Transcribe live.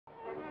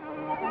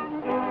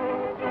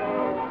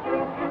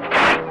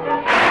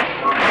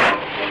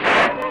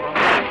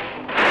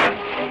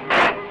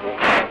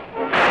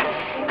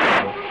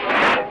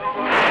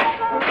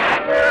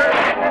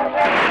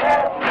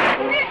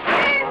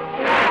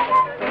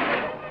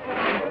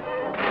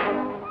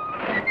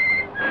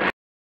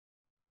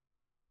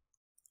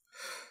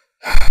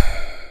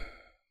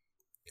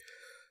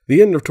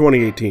The end of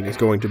 2018 is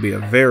going to be a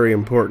very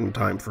important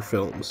time for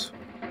films.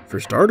 For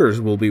starters,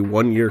 we'll be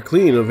 1 year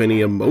clean of any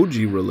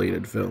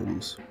emoji-related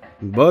films.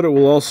 But it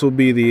will also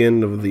be the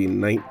end of the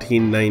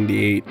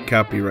 1998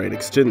 Copyright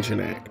Extension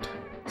Act.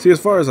 See, as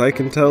far as I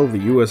can tell,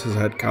 the US has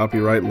had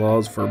copyright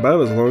laws for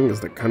about as long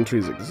as the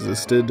country's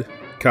existed.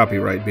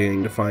 Copyright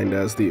being defined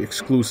as the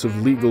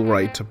exclusive legal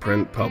right to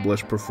print,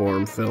 publish,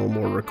 perform, film,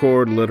 or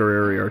record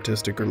literary,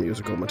 artistic, or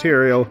musical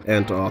material,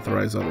 and to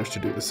authorize others to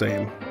do the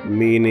same.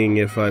 Meaning,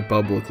 if I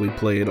publicly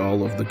played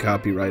all of the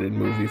copyrighted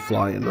movie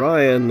Flyin'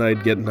 Ryan,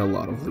 I'd get in a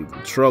lot of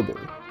legal trouble.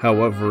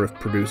 However, if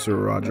producer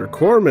Roger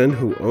Corman,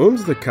 who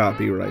owns the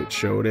copyright,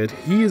 showed it,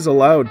 he's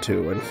allowed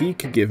to, and he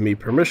could give me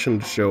permission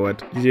to show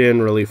it,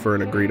 generally for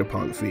an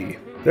agreed-upon fee.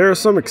 There are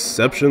some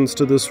exceptions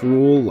to this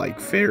rule, like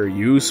fair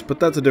use, but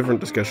that's a different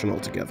discussion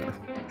altogether.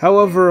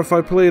 However, if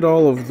I played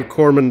all of the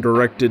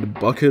Corman-directed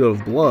Bucket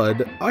of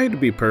Blood, I'd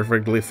be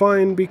perfectly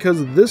fine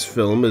because this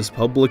film is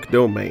public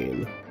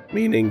domain,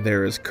 meaning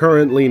there is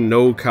currently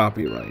no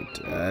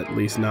copyright, at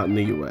least not in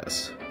the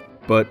US.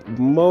 But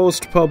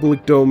most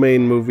public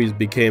domain movies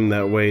became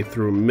that way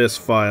through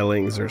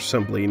misfilings or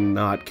simply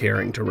not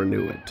caring to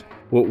renew it.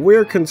 What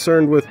we're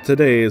concerned with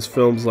today is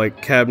films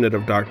like Cabinet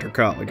of Dr.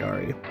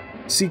 Caligari.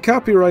 See,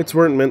 copyrights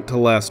weren't meant to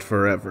last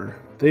forever.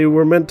 They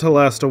were meant to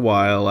last a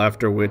while,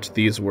 after which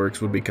these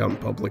works would become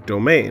public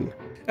domain.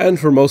 And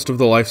for most of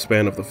the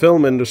lifespan of the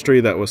film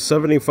industry, that was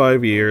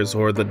 75 years,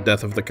 or the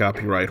death of the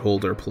copyright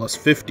holder plus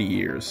 50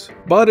 years.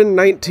 But in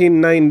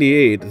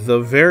 1998, the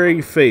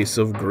very face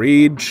of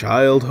greed,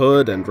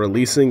 childhood, and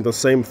releasing the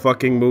same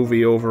fucking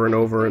movie over and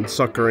over and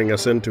suckering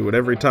us into it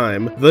every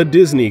time, the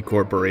Disney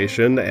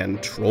Corporation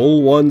and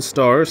Troll 1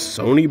 star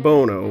Sonny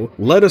Bono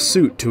led a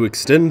suit to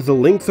extend the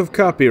length of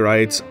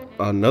copyrights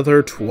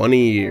another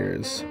 20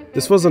 years.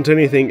 This wasn't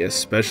anything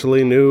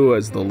especially new,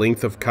 as the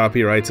length of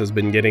copyrights has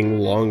been getting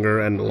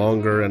longer and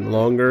longer and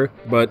longer,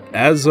 but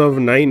as of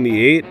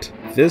 '98,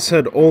 this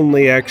had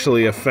only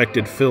actually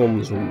affected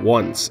films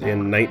once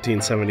in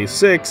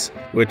 1976,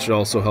 which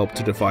also helped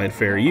to define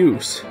fair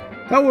use.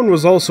 That one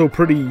was also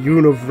pretty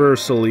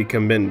universally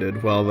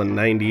commended, while the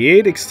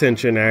 '98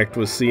 Extension Act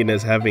was seen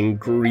as having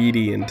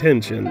greedy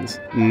intentions,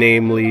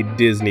 namely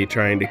Disney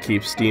trying to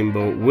keep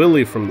Steamboat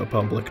Willie from the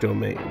public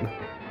domain.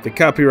 The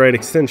Copyright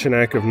Extension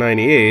Act of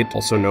 '98,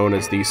 also known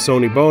as the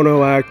Sonny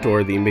Bono Act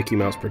or the Mickey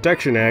Mouse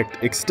Protection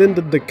Act,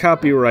 extended the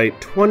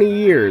copyright 20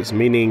 years,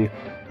 meaning,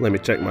 let me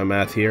check my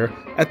math here,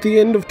 at the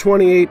end of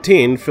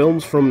 2018,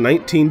 films from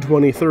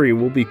 1923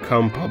 will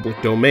become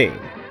public domain.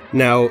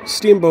 Now,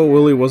 Steamboat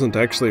Willie wasn't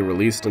actually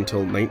released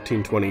until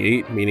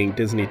 1928, meaning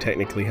Disney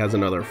technically has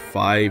another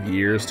 5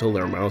 years till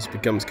their mouse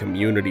becomes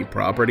community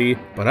property,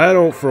 but I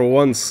don't for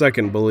 1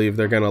 second believe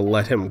they're gonna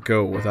let him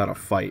go without a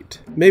fight.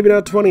 Maybe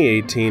not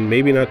 2018,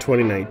 maybe not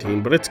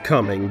 2019, but it's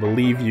coming,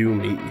 believe you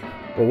me.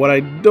 But what I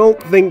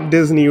don't think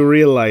Disney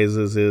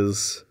realizes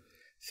is,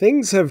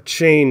 things have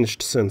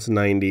changed since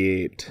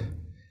 '98.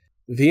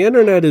 The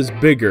internet is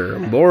bigger,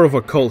 more of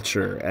a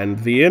culture, and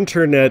the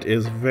internet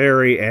is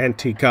very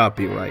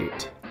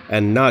anti-copyright.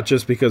 And not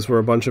just because we're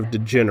a bunch of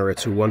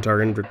degenerates who want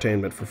our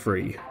entertainment for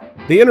free.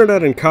 The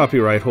internet and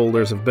copyright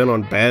holders have been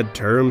on bad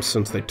terms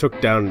since they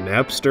took down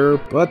Napster,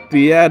 but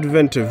the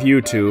advent of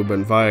YouTube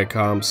and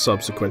Viacom's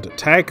subsequent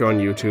attack on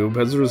YouTube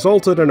has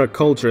resulted in a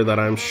culture that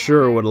I'm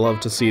sure would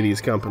love to see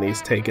these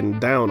companies taken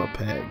down a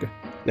peg.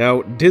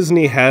 Now,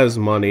 Disney has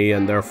money,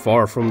 and they're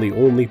far from the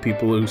only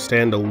people who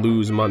stand to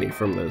lose money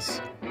from this.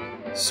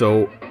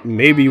 So,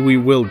 maybe we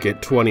will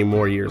get 20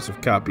 more years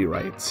of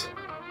copyrights.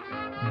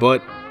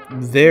 But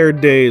their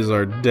days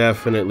are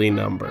definitely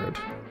numbered.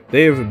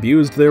 They have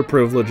abused their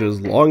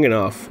privileges long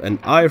enough, and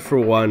I, for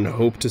one,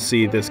 hope to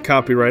see this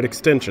Copyright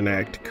Extension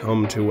Act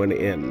come to an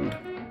end.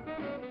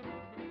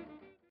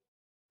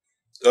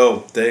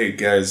 Oh, hey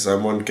guys,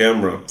 I'm on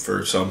camera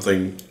for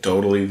something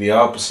totally the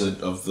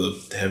opposite of the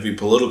heavy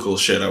political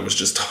shit I was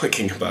just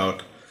talking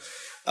about.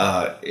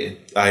 I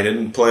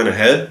didn't plan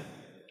ahead.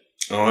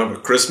 I don't have a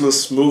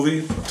Christmas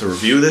movie to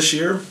review this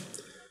year.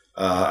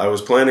 I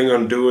was planning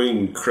on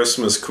doing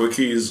Christmas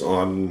quickies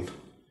on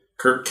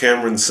Kirk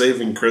Cameron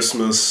Saving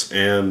Christmas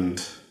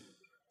and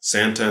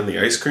Santa and the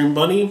Ice Cream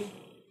Bunny.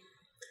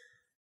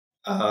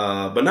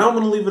 But now I'm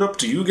going to leave it up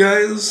to you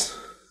guys.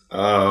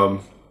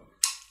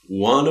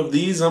 One of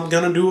these I'm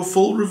gonna do a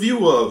full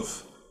review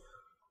of.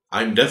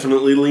 I'm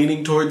definitely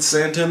leaning towards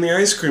Santa and the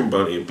Ice Cream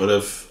Bunny, but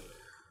if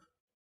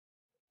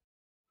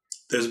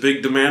there's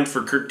big demand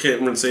for Kirk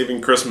Cameron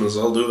Saving Christmas,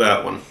 I'll do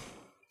that one.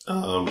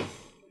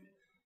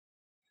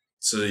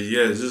 So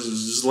yeah,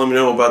 just let me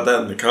know about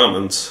that in the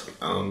comments.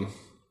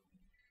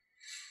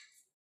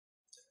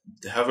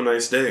 Have a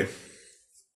nice day.